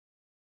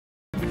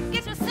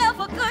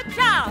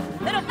job.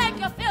 It'll make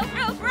you feel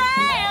real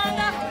grand.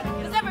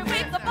 'Cause every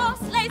week the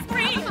boss lays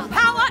green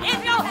power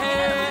in your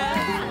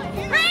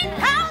hand. Green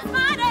power's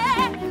mighty,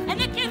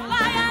 and it can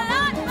buy a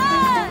lot,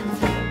 but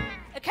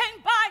it can't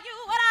buy you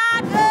what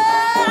I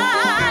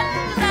got.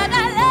 'Cause I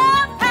got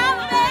love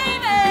power,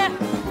 baby.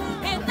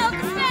 It's no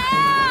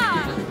despair.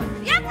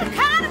 Yes, the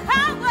kind of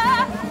power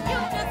you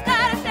just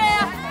gotta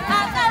share.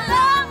 I got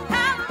love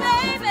power,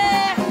 baby.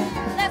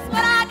 That's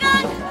what I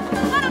got.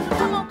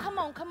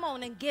 Come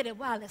on and get it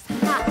while it's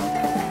hot.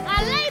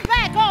 I lay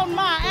back on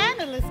my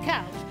analyst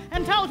couch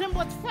and told him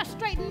what's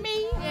frustrating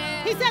me.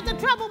 Yeah. He said the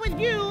trouble with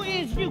you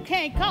is you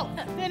can't cope.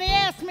 Then he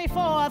asked me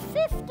for a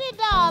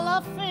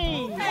 $50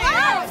 fee.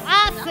 Yes.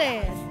 I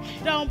said,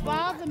 don't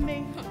bother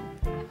me.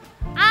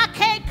 I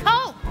can't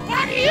cope.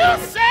 What do you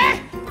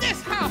say?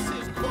 This house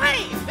is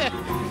quaint.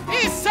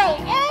 It's so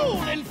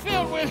old and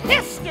filled with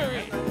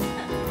history.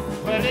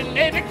 Well, it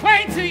may be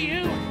quaint to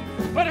you,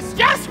 but it's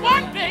just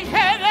one big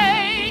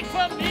headache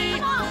for me.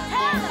 Oh,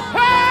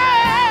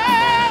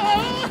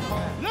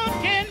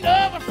 looking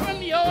over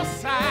from your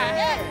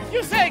side,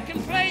 you say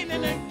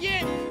complaining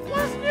again.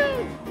 What's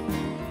new?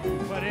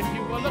 But if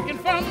you were looking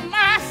from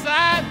my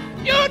side,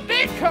 you'd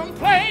be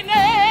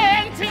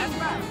complaining too.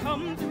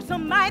 Come through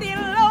some mighty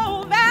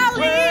low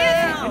valleys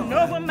and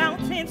over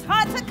mountains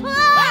hard to